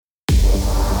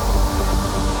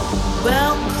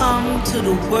Welcome to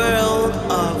the world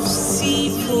of C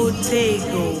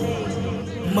Futego,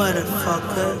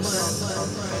 motherfuckers.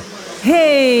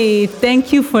 Hey,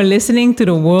 thank you for listening to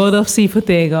the World of C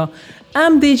Futego.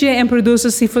 I'm DJ and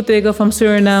producer C Futego from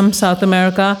Suriname, South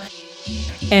America.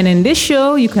 And in this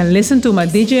show, you can listen to my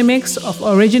DJ mix of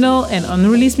original and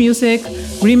unreleased music,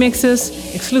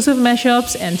 remixes, exclusive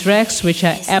mashups, and tracks which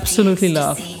I absolutely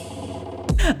love.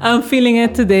 I'm feeling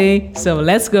it today, so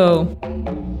let's go.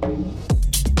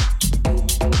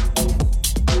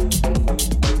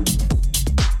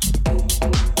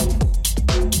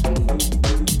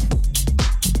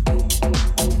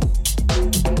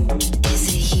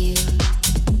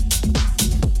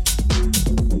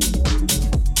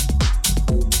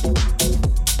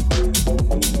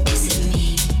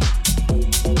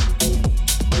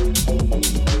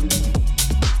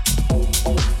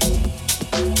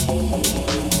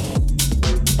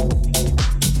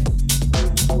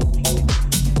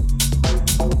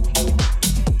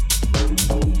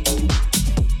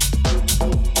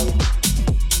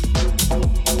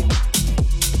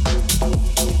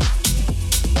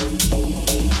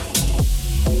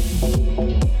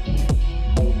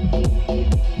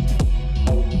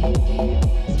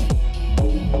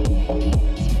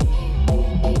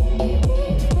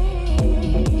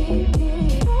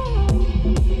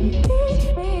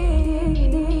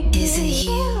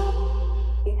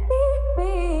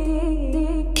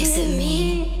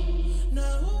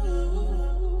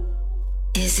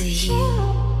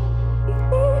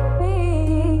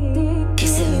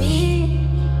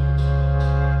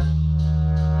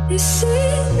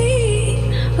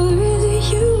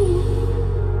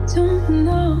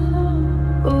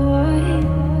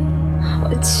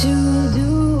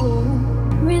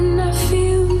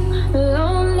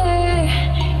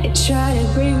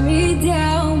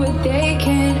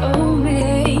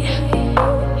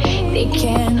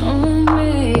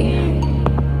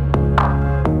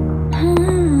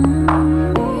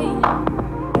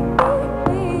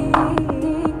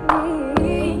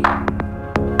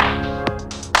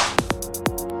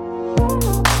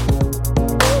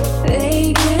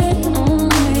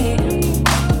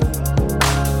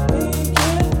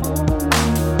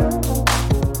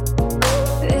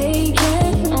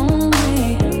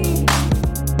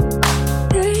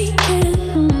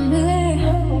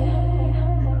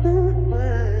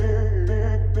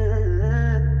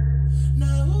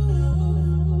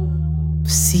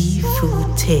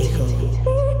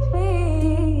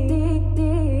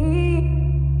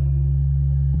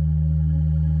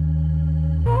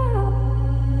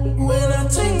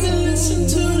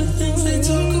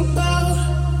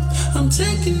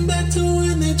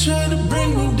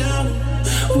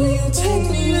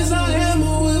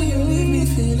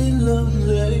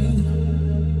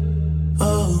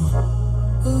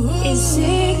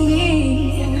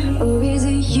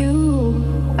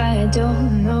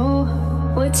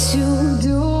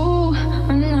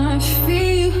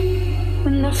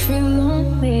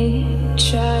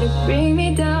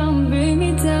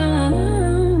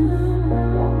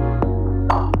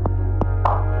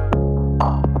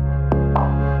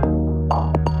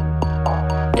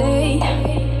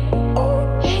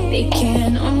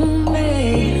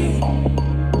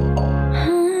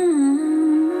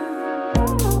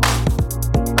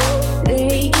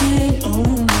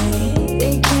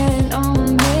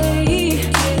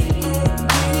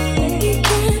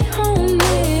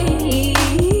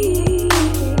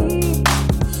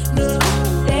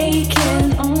 They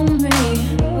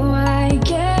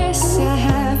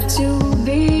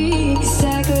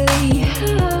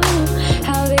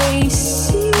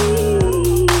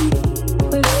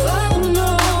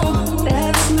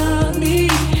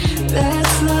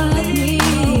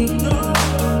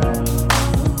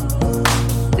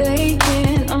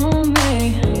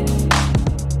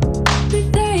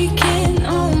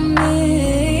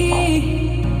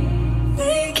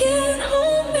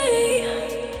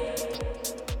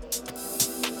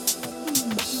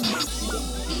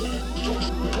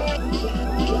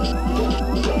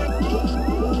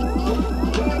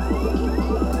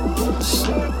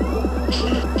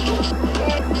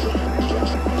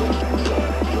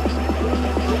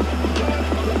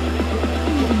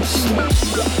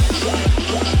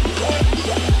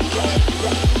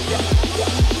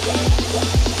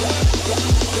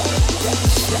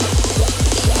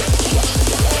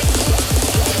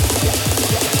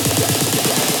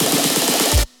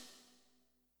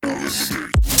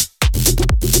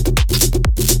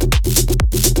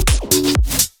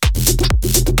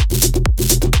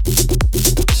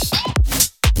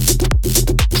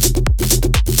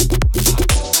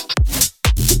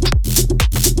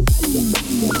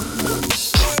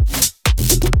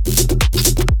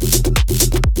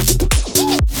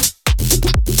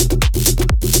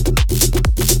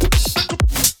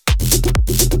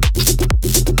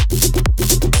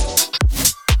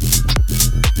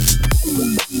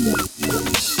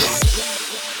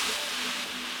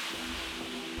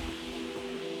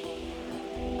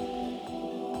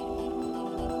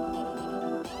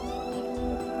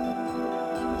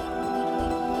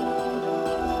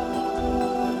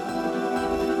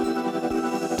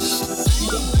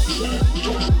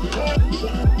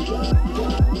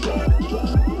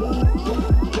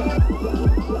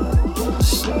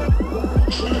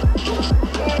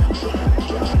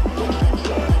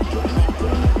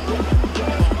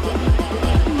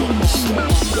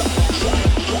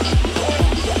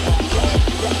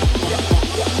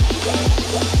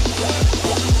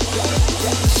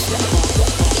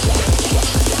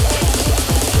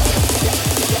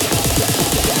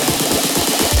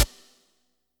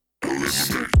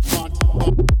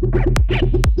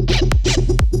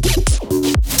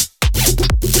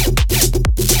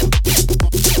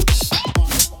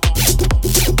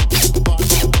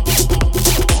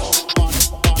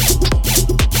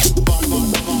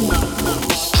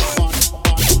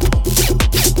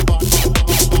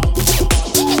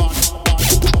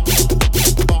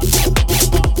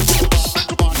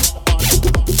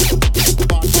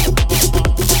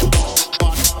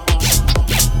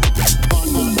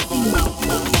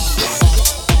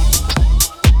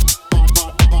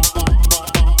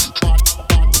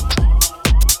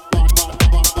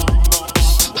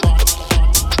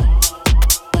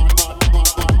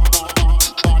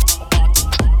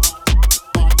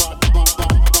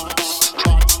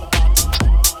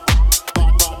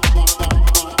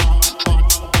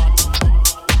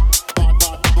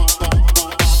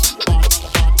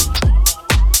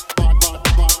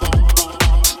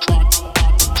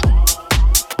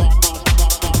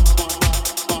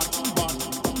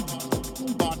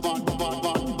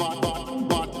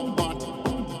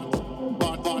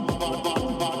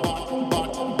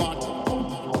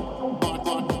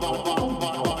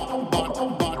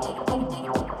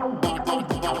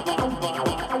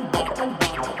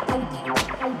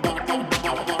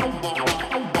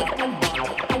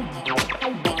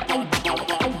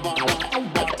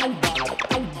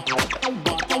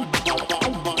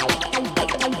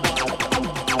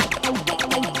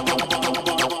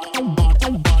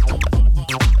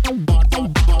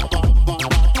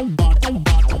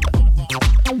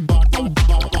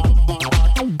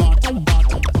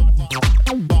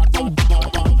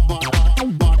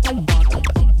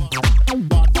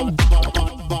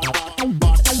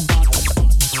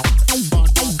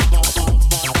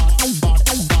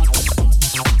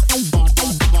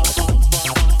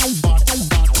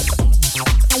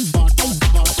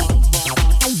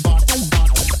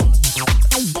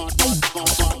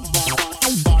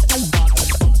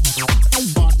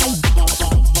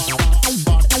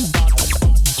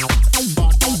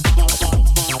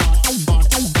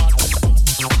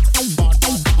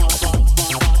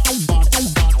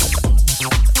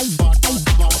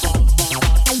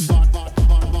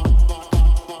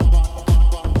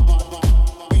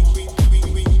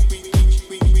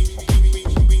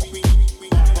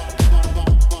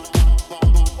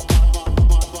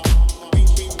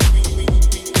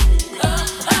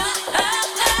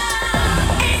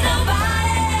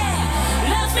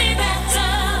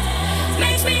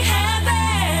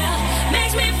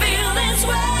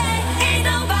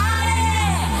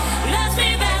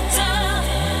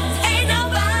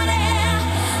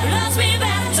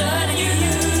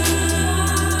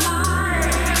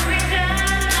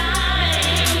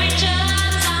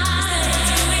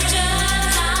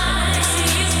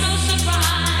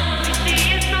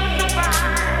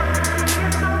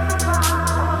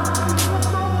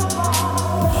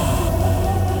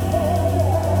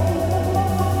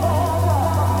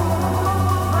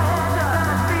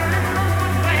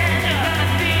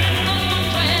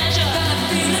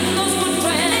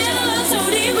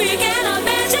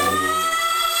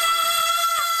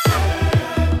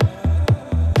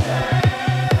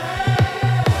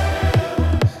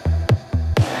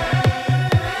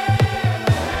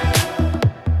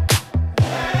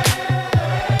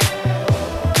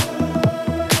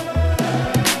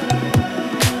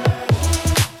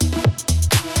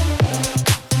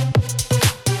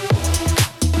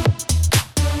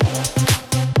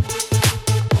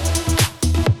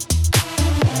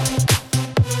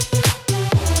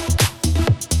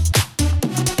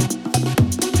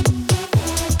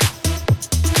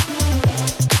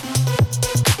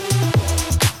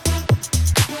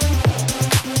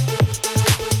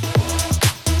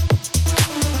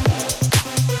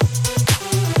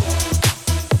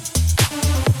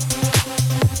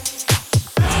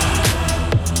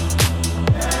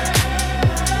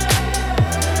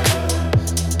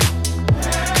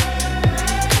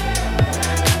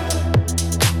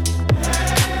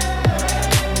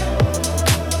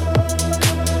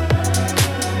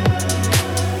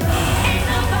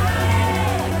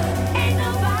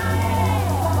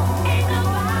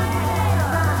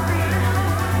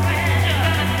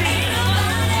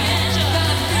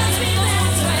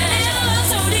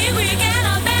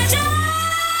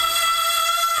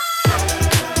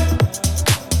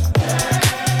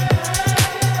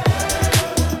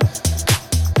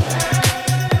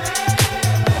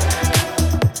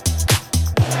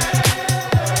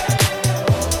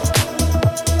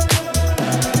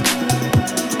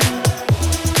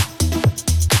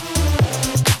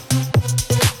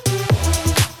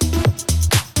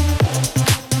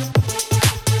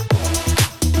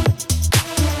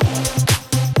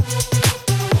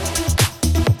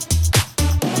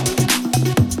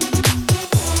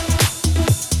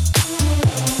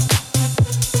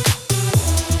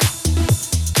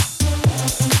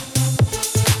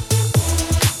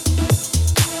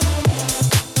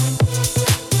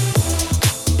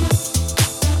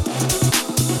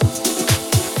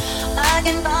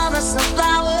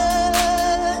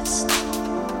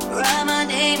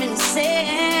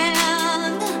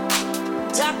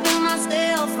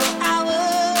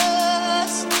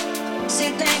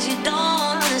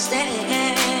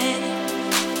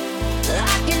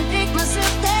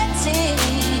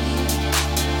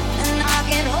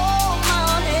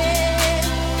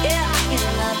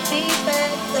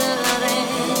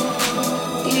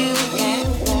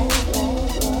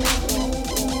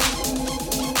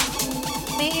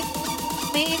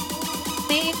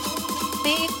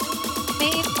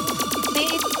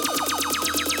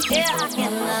Yeah, I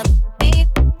can love beep,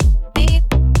 beep,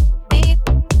 beep,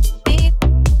 beep.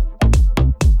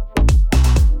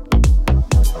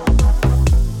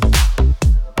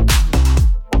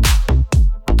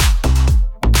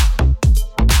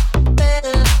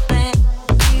 Better than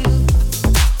you.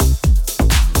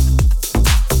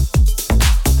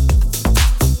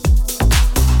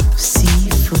 C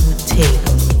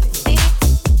Futego.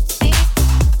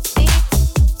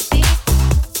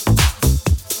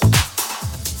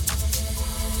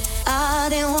 I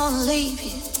didn't wanna leave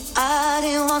you, I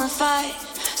didn't wanna fight.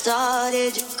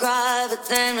 Started to cry, but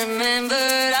then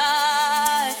remembered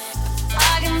I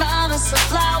can buy myself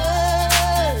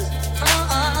flowers,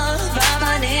 write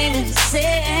my name in the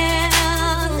sand,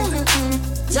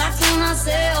 talk to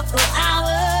myself for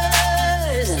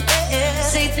hours,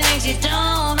 say things you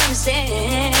don't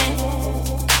understand.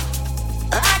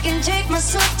 I can take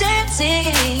myself dancing,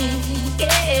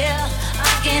 yeah,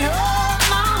 I can hold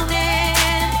my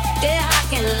man, yeah, I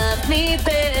can love me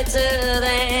better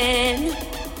than,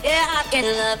 yeah, I can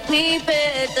love me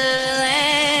better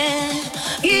than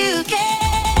you can.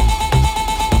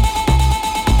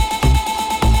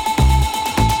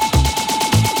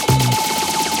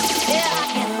 Yeah, I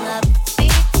can love me,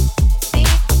 me,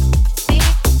 me,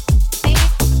 me.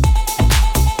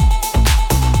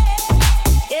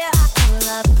 Yeah, I can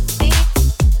love me,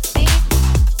 me,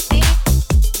 me,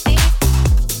 me.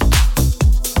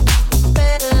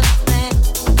 Better than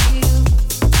you.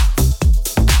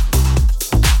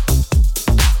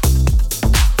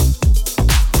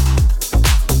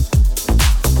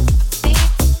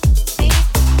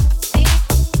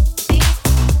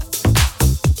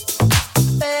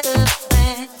 Better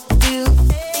than you.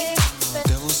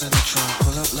 Devils in the trunk,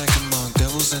 pull up like a monk.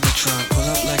 Devils in the trunk, pull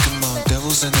up like a monk.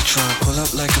 Devils in the trunk, pull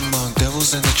up like a monk.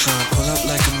 Devils in the trunk, pull up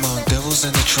like a monk. Devils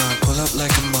in the trunk, pull up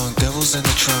like a monk. Devils in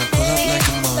the trunk, pull up like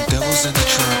a monk. Devils in the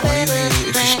trunk. Why you here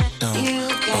if you don't?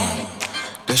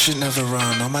 That shit never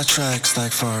run on my tracks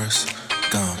like Forrest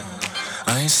Gump.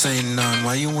 I ain't saying none.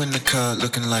 Why you in the cut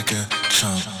looking like a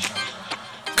chump?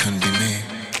 Couldn't be me.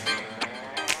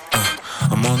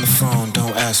 I'm on the phone,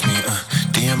 don't ask me.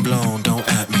 DM blown, don't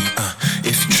at me.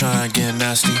 If you try and get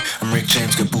nasty, I'm Rick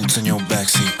James, got boots in your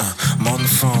backseat. I'm on the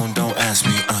phone, don't ask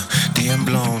me. DM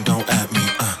blown, don't at me.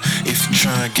 If you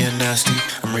try and get nasty,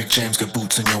 I'm Rick James, got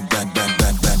boots in your back.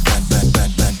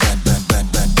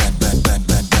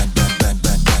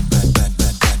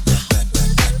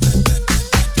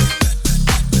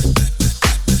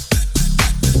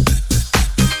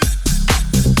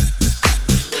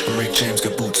 Rick James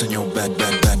got boots in your back.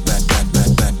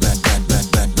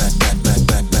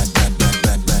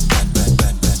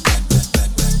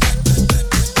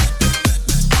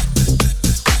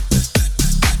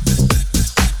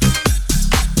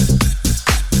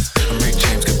 Rick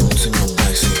James got boots in your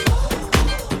backseat.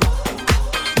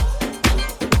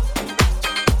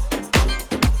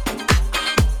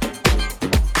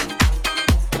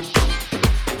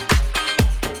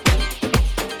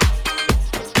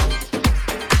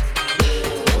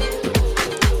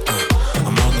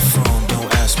 I'm on the phone,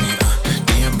 don't ask me.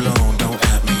 DM blown, don't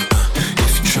at me.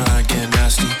 If you try and get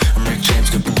nasty, I'm Rick James,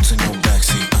 got boots in your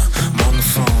backseat. I'm on the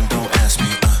phone, don't ask me.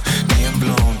 DM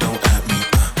blown, don't at me.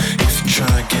 If you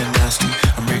try and get nasty,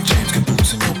 I'm Rick James, got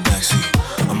boots in your backseat.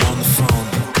 I'm on the phone,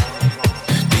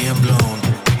 DM blown.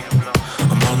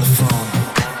 I'm on the phone,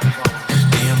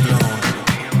 DM blown.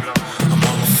 I'm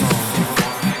on the phone,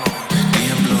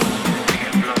 DM blown.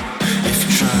 If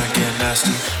you try and get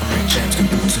nasty, I'm Rick James, got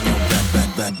boots in your back.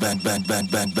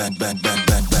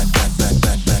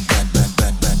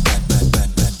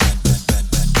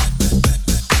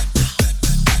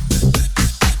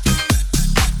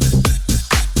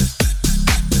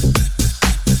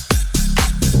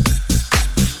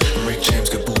 Rick James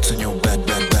got boots in your back.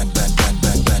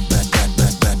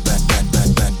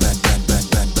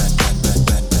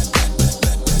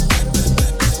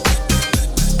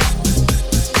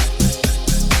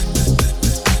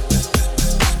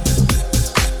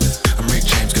 I'm Rick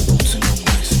James got boots in your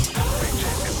back.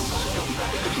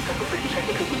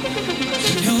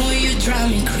 You know you drive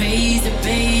me crazy,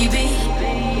 baby.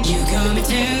 You got me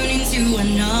turning to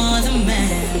another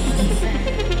man.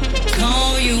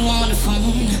 Call you on the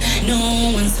phone,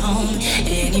 no one's home.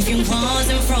 And if you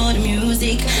wasn't for the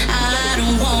music, I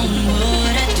don't want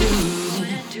what I do.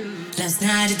 Last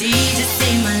night the DJ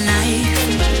saved my life.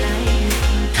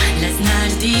 Last night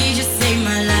the DJ saved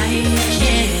my life,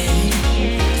 yeah.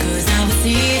 'Cause I was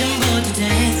sitting bored to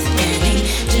death. And in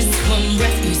just one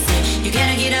breath you said, you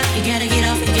gotta get up, you gotta get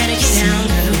off, you gotta get down.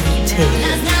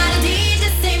 Last night the DJ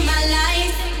saved my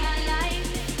life.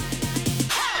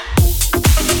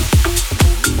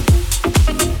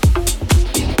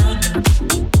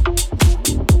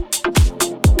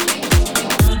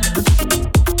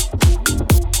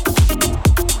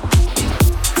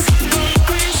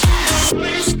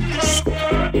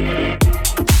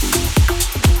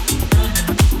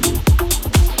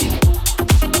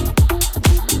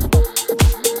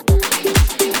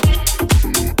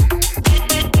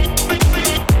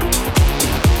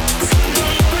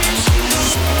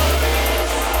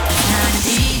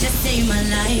 saved my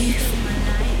life.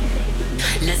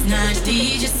 Last night the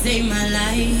DJ saved my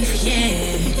life,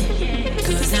 yeah.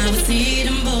 Cause I was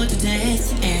sitting bored to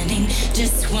death. And in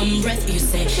just one breath you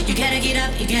say, you gotta get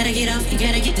up, you gotta get off, you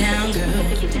gotta get down, girl.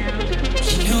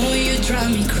 You know you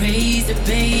drive me crazy,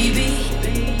 baby.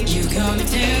 You got me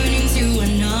turning to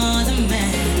another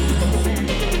man.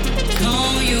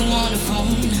 Call you on the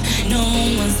phone, no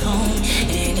one's home.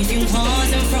 And if you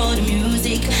wasn't for the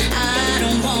music, I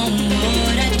don't want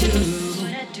what I do.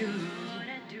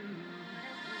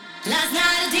 Last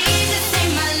night a DJ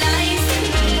saved my life.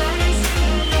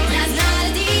 Last night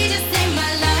a DJ saved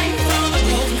my life from a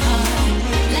broken heart.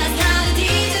 Last night a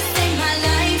DJ saved my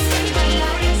life.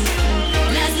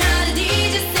 Last night a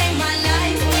DJ saved my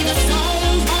life with a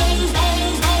song, boom,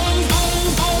 boom, boom, boom,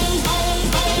 boom,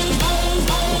 boom, boom, boom,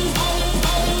 boom,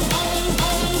 boom, boom, boom, boom,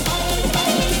 boom,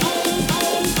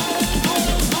 boom, boom,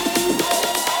 boom,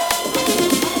 boom.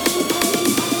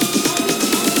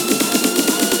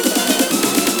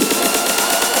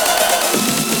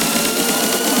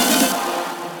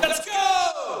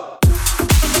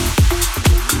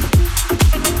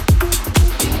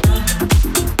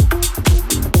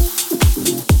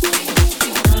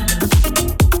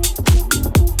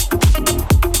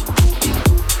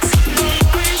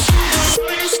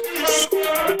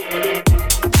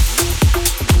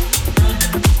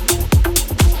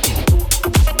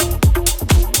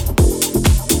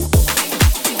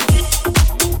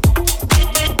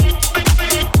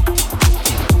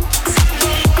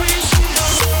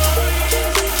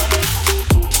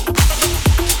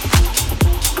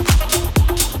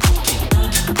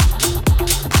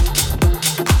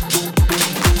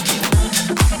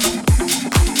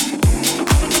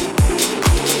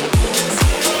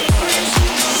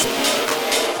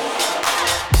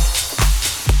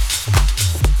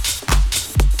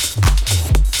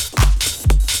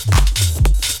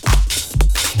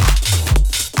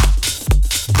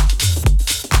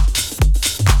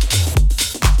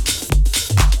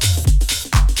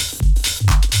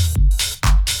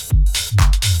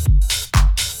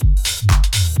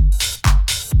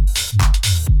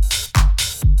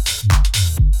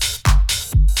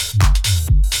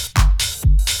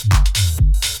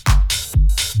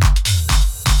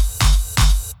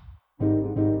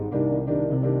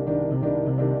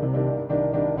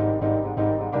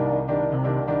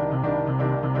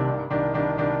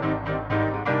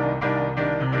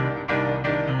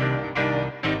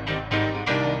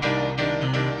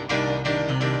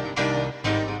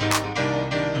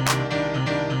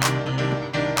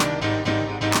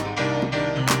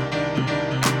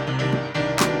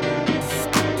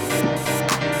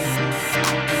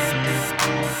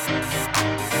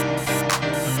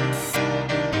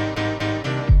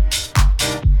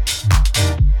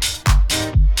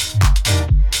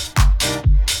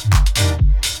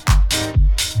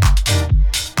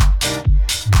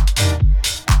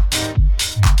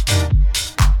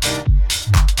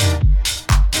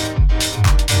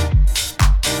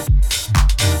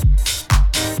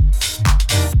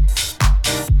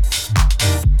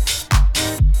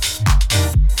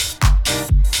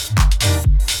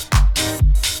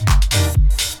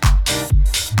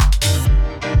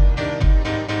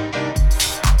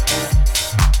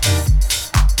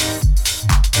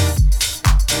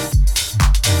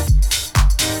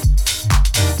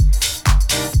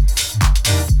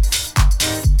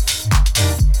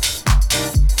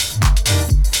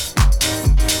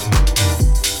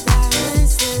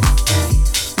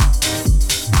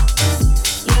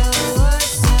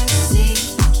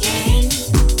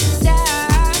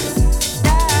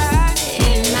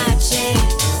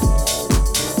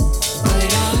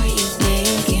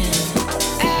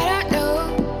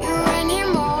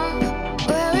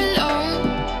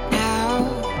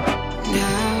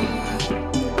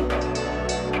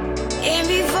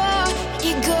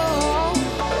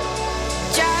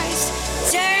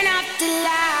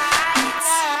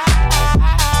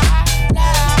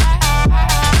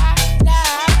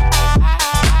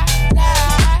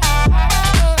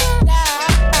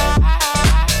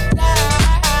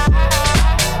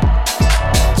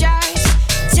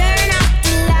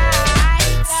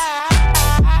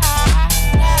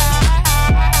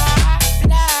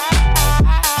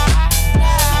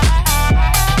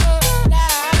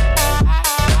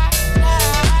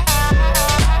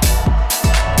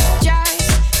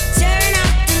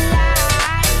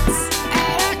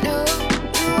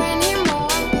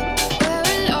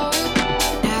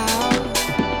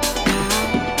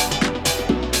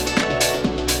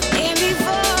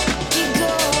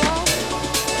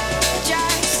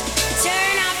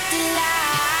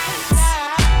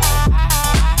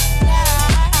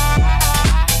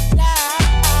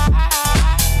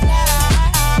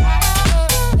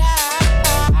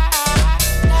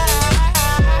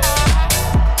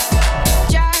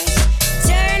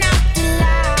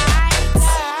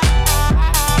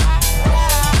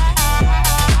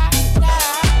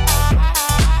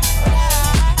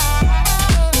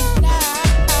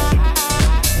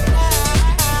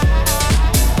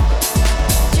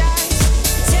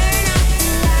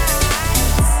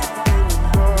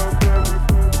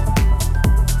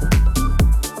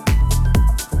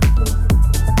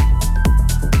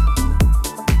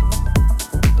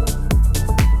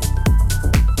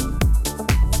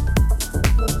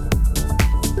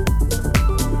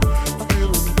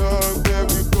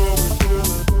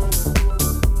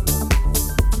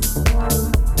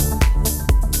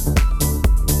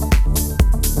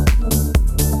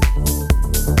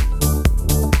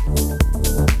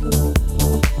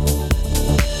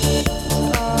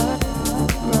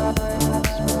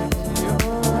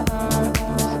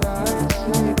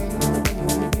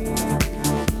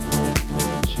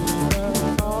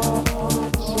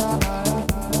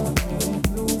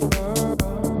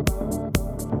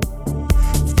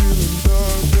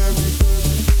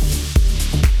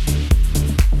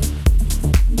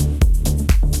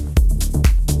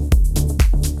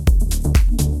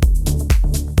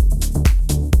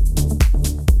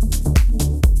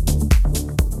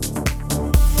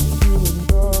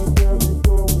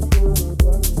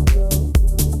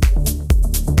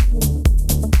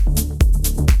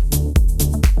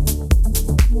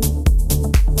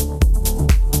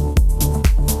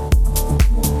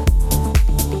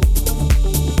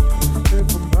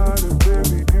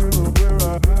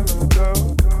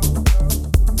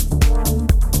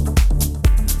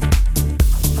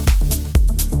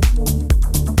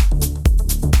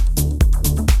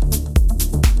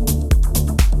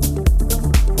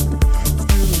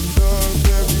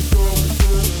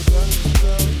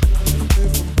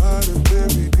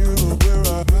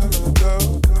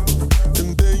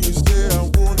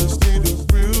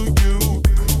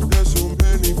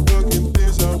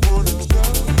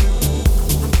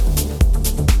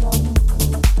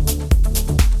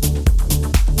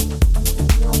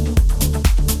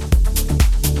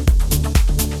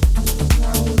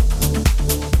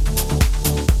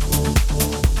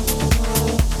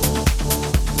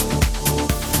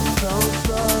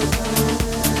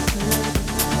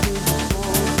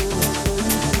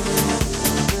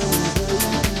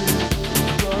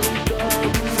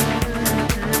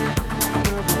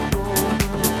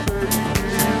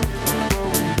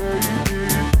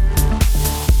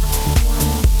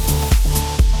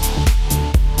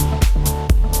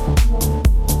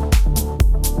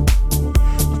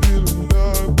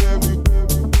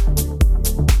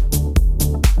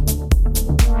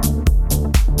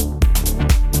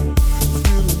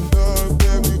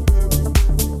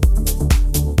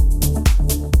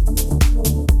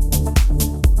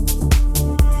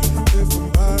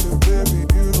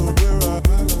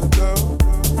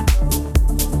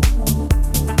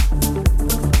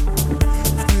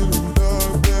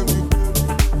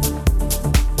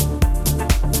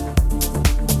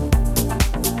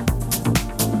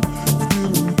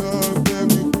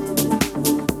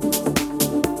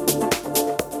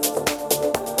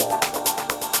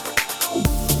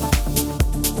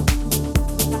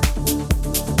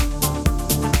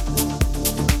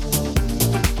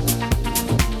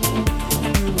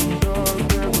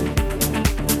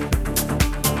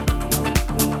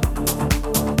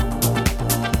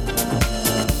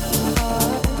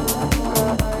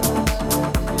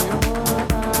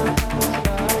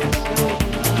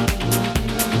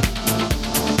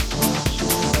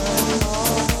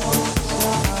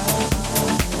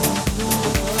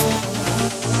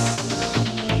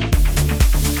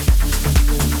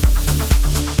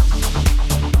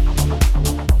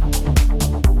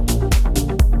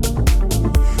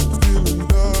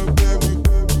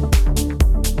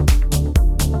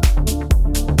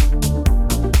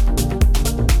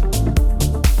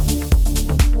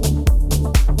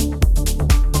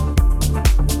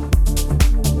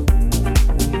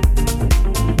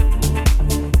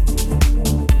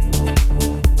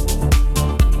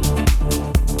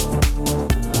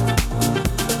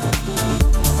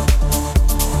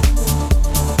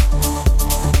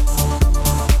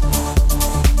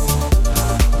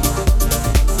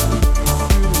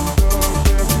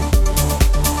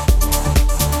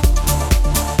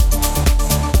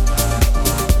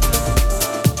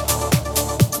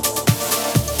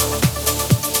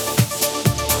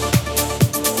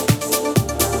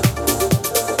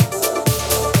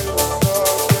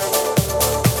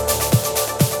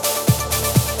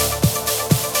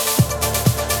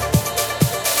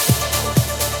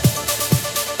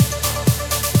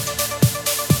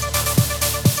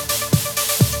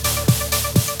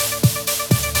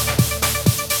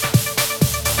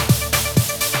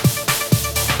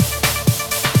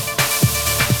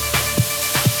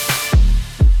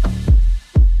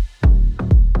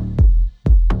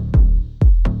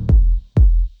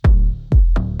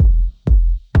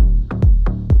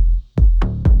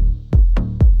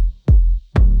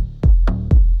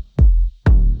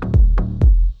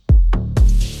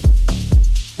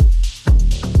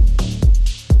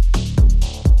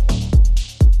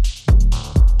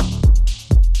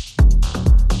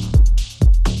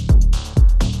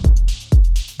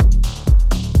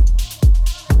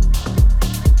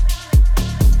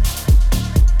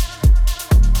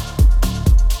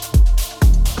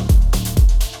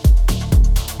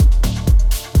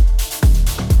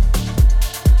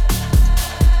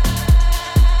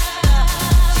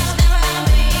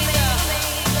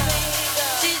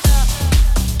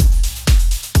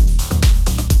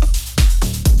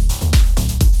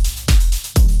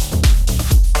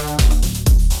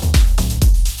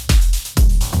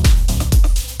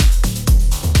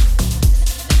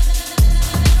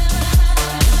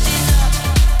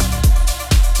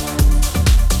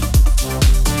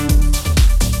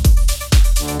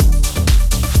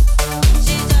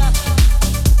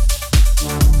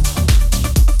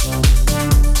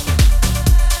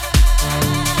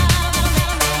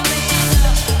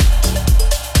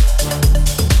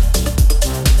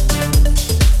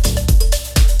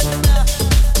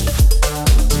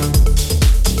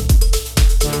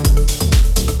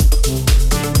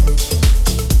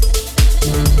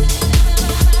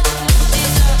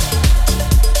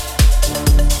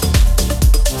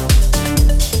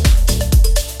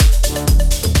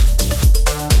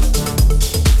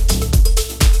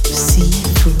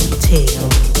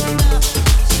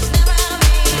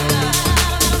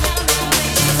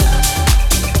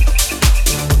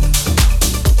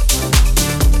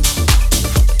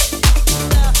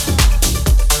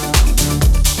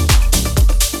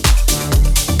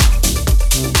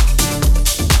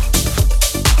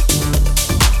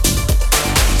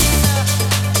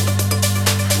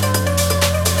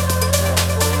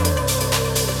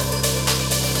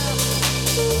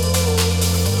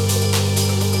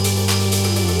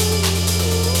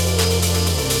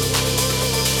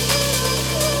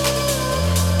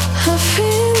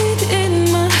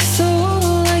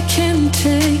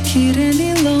 it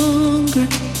any longer.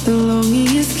 The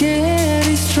longing is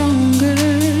getting stronger.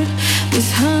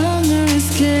 This hunger is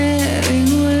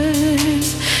getting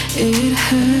worse. It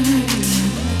hurts.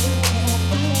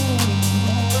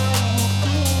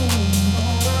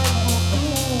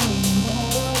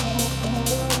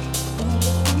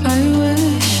 I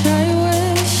wish I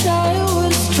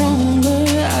was stronger.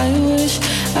 I wish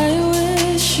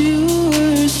you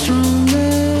were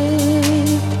stronger.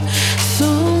 So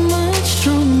much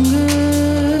stronger.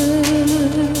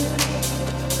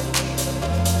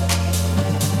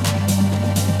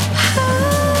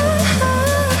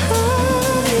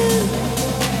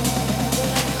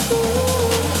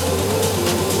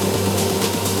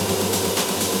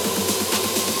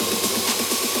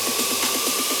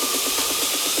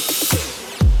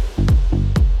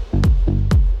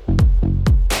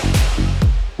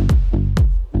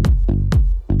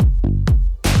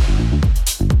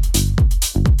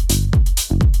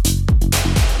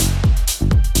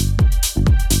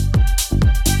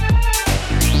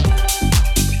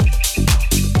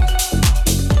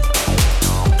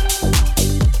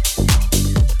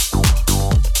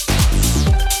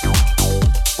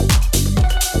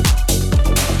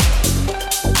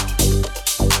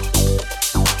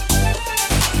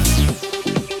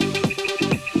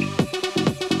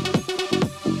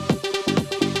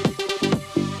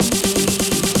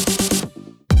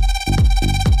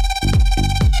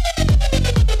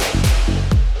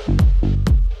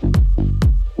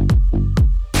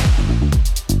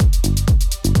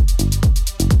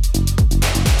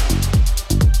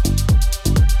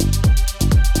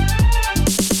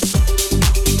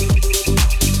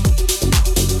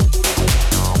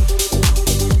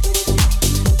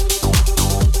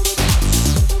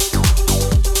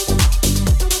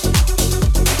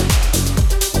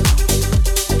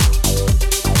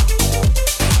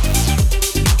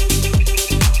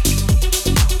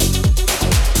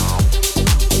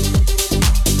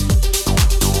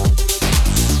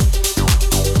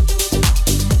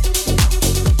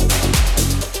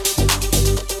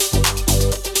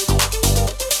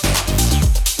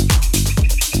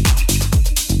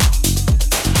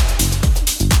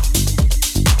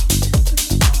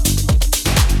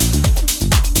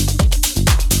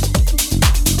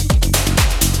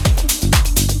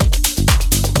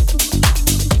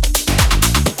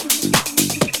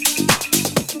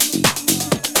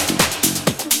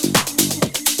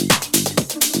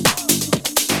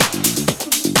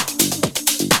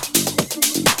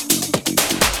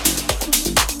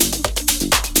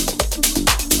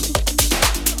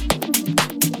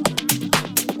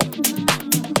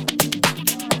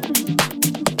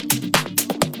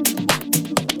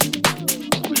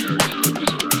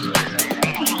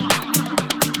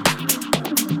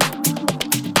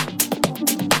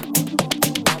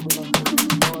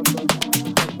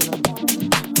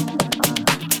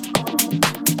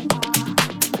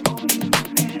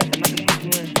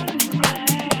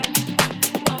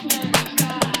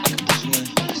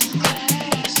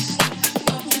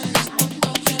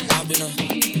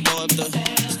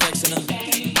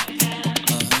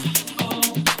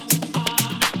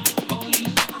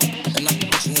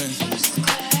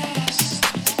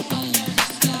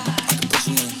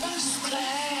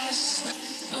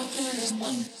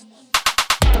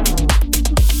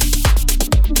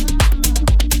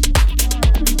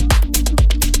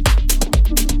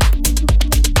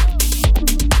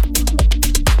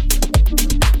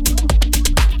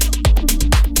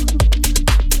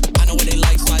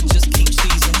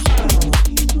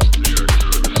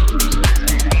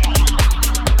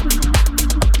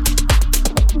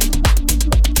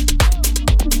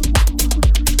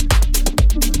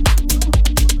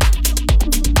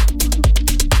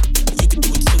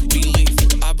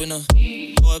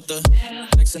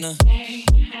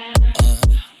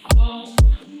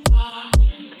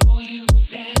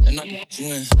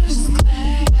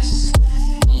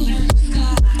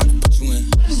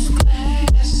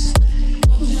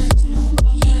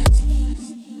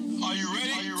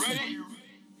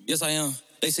 Yes, I am.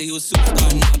 They say you a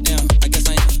superstar, not down. I guess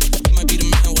I am. You might be the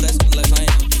man, well, that's unless I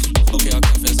am. Okay, I'll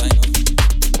confess I am.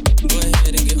 Go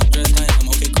ahead and get undressed, I am.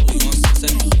 Okay, cool, you on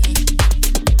sunset?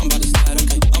 I'm about to slide,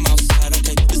 okay. I'm outside,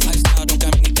 okay. This lifestyle don't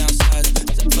got me downside.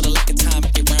 For the lack of time, I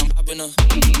get round. I've been go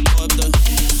up the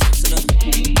fixing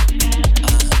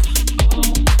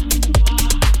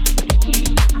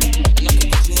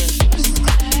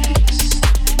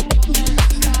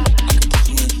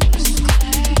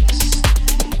and I can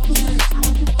put you in.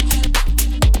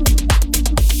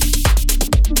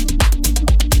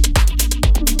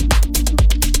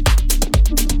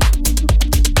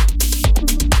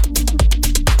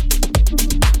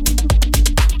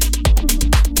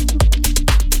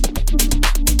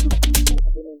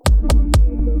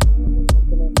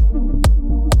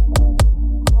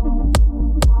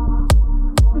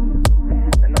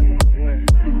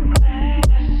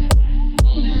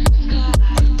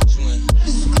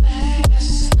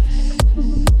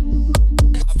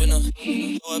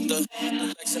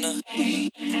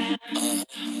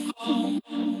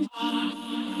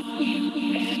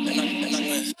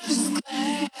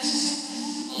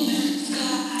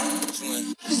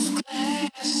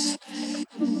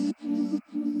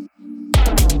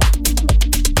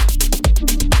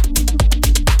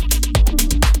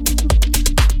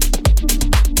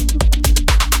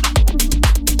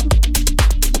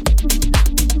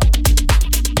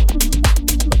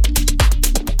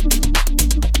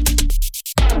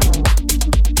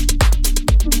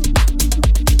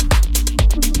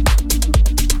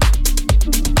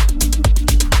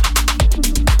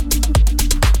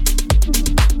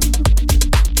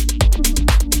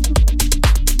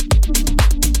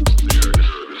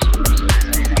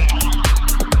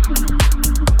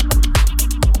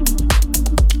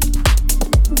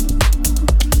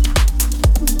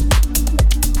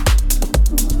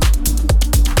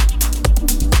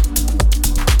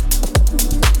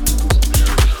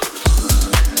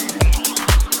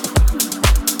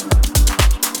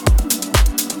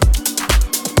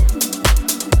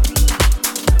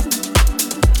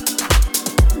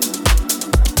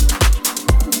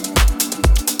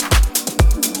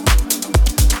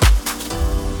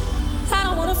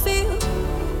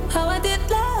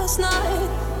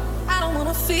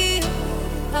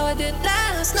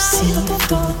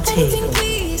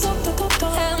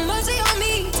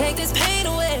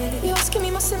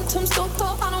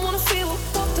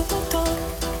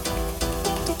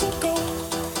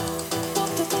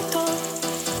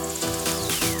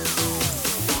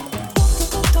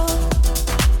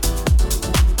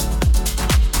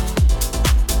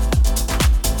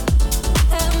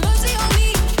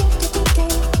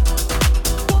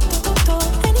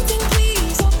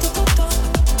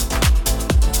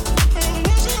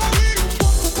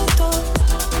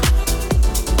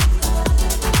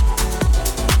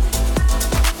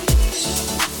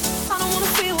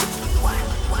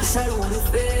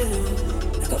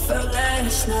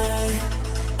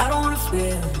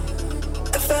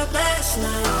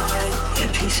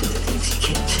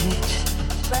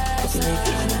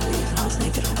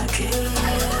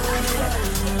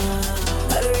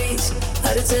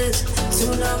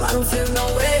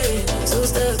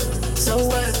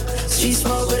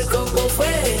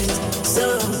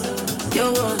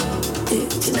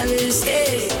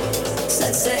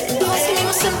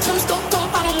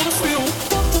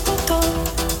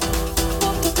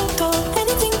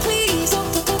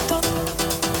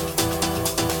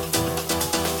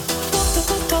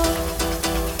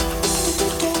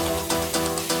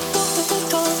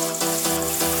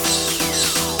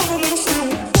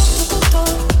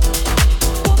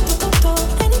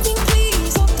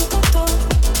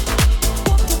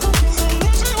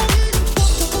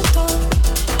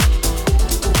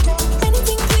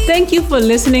 Thank you for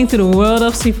listening to the World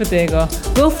of C Futego.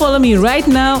 Go follow me right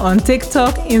now on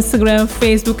TikTok, Instagram,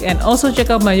 Facebook, and also check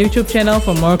out my YouTube channel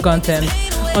for more content.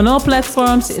 On all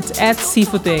platforms, it's at C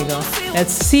Futego.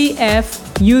 That's CFUTEGO.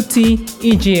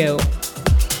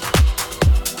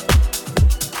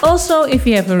 Also, if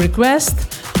you have a request,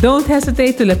 don't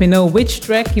hesitate to let me know which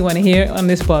track you want to hear on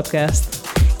this podcast.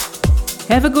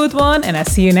 Have a good one, and I'll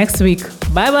see you next week.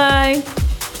 Bye bye.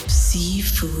 C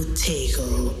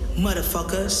Futego,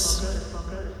 motherfuckers.